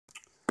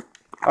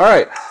All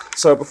right,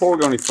 so before we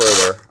go any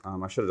further,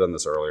 I should have done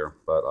this earlier,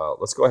 but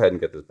let's go ahead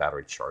and get this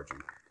battery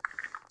charging.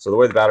 So the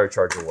way the battery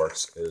charger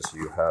works is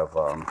you have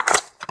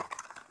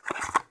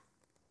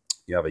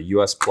a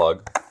US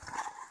plug.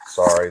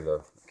 Sorry,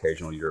 the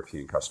occasional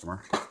European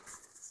customer.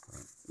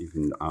 You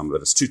can,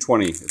 but it's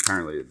 220.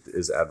 Apparently, it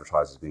is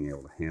advertised as being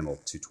able to handle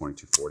 220,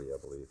 240, I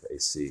believe,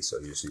 AC. So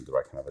you just need the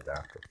right kind of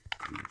adapter,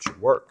 and it should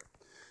work.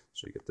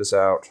 So you get this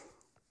out.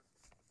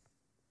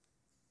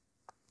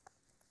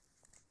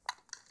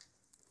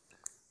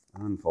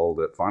 Unfold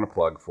it, find a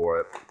plug for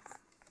it.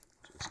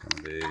 It's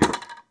going to be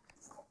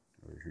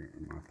over here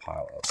in my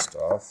pile of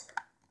stuff.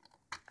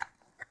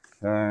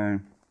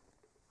 Okay.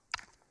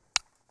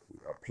 We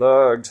got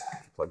plugged.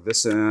 Plug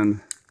this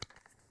in.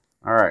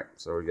 All right,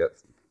 so we get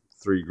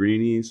 3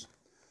 greenies.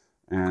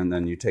 And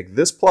then you take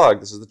this plug,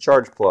 this is the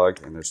charge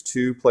plug, and there's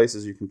 2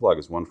 places you can plug.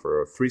 There's one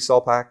for a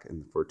 3-cell pack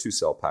and for a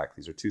 2-cell pack.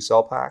 These are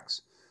 2-cell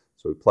packs.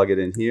 So we plug it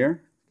in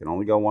here. It can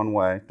only go one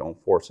way. Don't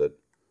force it.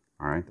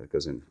 All right, that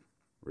goes in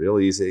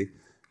real easy.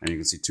 And you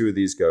can see 2 of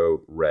these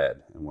go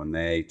red. And when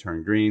they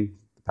turn green,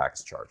 the pack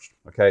is charged.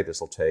 Okay, this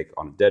will take,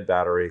 on a dead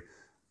battery,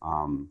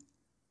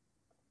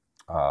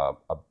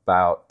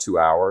 about 2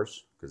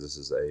 hours, because this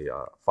is a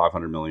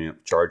 500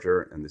 milliamp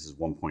charger, and this is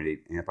 1.8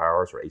 amp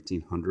hours, or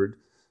 1800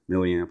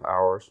 milliamp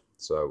hours.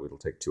 So it'll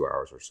take 2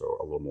 hours or so,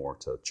 a little more,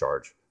 to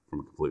charge from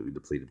a completely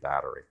depleted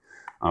battery.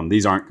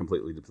 These aren't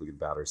completely depleted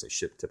batteries. They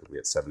ship typically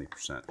at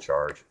 70%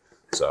 charge.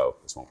 So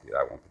that won't be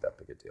that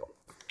big a deal.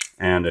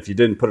 And if you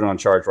didn't put it on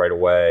charge right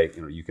away,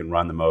 you can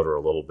run the motor a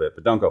little bit,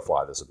 but don't go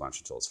fly this a bunch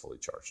until it's fully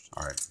charged.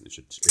 All right, it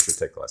should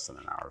take less than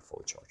an hour to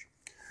fully charge.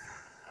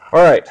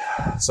 All right,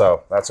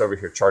 so that's over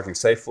here charging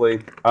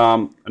safely.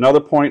 Another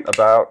point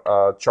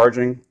about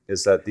charging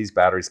is that these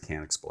batteries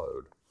can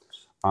explode.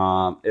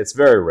 It's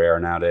very rare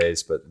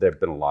nowadays, but there have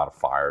been a lot of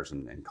fires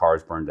and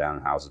cars burned down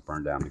and houses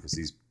burned down because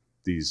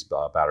these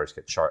batteries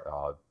get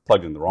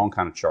plugged in the wrong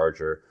kind of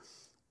charger,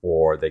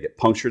 or they get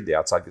punctured, the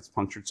outside gets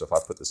punctured. So if I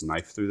put this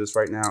knife through this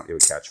right now, it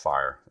would catch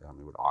fire. It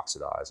would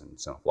oxidize and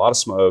send a lot of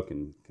smoke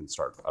and can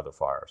start other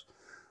fires.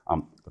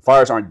 The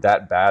fires aren't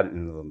that bad in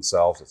and of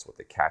themselves. It's what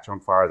they catch on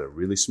fire. They're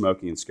really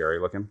smoky and scary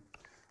looking.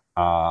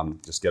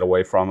 Just get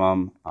away from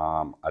them.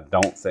 I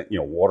don't think,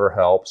 water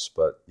helps,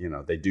 but,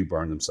 they do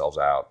burn themselves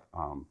out.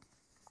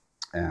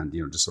 And,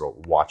 just sort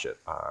of watch it.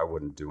 I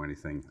wouldn't do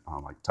anything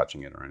like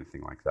touching it or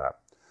anything like that.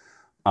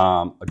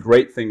 A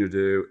great thing to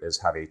do is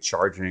have a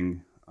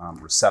charging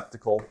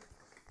receptacle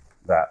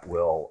that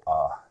will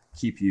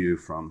keep you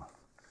from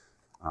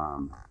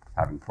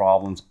having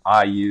problems.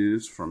 I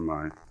use from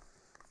my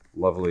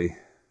lovely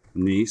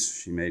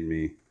niece. She made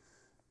me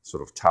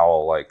sort of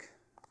towel-like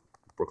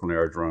Brooklyn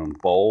Aerodrome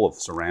bowl of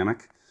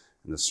ceramic.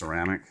 And the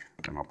ceramic,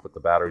 and I'll put the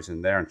batteries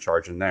in there and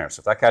charge in there. So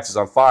if that catches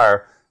on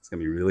fire, it's going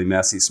to be really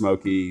messy,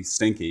 smoky,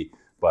 stinky,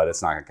 but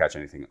it's not going to catch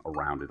anything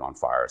around it on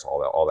fire. So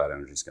all that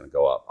energy is going to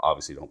go up.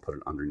 Obviously, don't put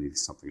it underneath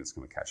something that's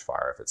going to catch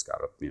fire if it's got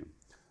a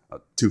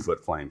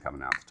 2-foot flame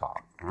coming out the top.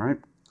 All right.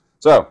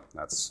 So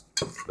that's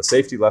the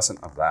safety lesson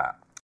of that.